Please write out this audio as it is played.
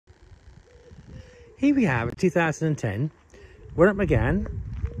Here we have a 2010 Renault Megane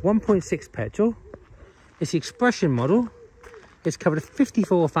 1.6 petrol. It's the Expression model. It's covered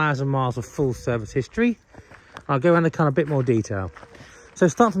 54,000 miles of full service history. I'll go into kind of a bit more detail. So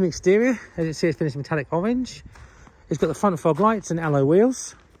start from the exterior. As you see, it's finished metallic orange. It's got the front fog lights and alloy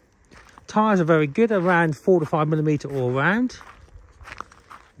wheels. Tyres are very good, around 4 to 5 millimetre all round.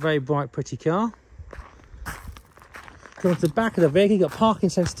 Very bright, pretty car. Coming to the back of the vehicle, you've got parking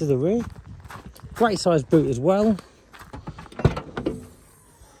sensors to the rear. Great size boot as well.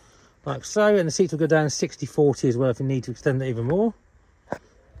 Like so, and the seats will go down 60/40 as well if you need to extend it even more.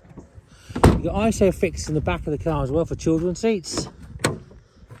 You've got ISOFIX in the back of the car as well for children's seats.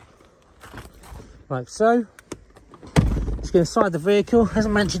 Like so. Let's go inside the vehicle. As I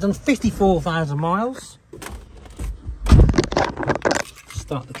mentioned, on 54,000 miles.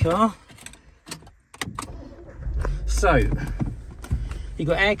 Start the car. So, you've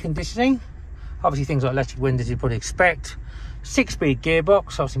got air conditioning. Obviously things like electric windows you'd probably expect. 6-speed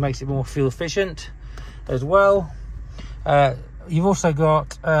gearbox, obviously makes it more fuel efficient as well. You've also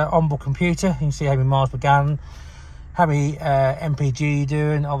got onboard computer. You can see how many miles per gallon, how many MPG you're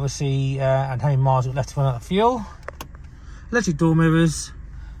doing, obviously, and how many miles you've left to run out of fuel. Electric door mirrors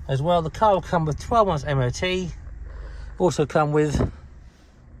as well. The car will come with 12 months MOT. Also come with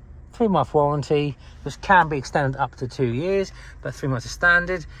 3-month warranty, which can be extended up to 2 years, but 3 months is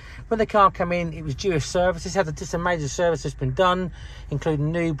standard. When the car came in, it was due a service. It's had just a major service that's been done,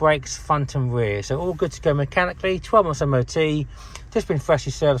 including new brakes, front and rear. So all good to go mechanically. 12 months MOT, just been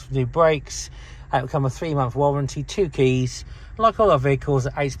freshly serviced with new brakes. It will come with 3-month warranty, 2 keys. Like all our vehicles,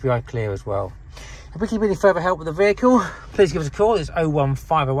 are HPI clear as well. If we need any further help with the vehicle, please give us a call. It's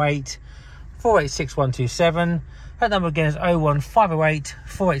 01508 486 127. That number again is 01508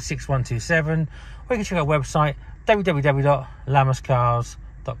 486 127. Or you can check our website,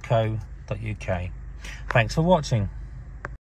 www.lammascars.co.uk. Thanks for watching.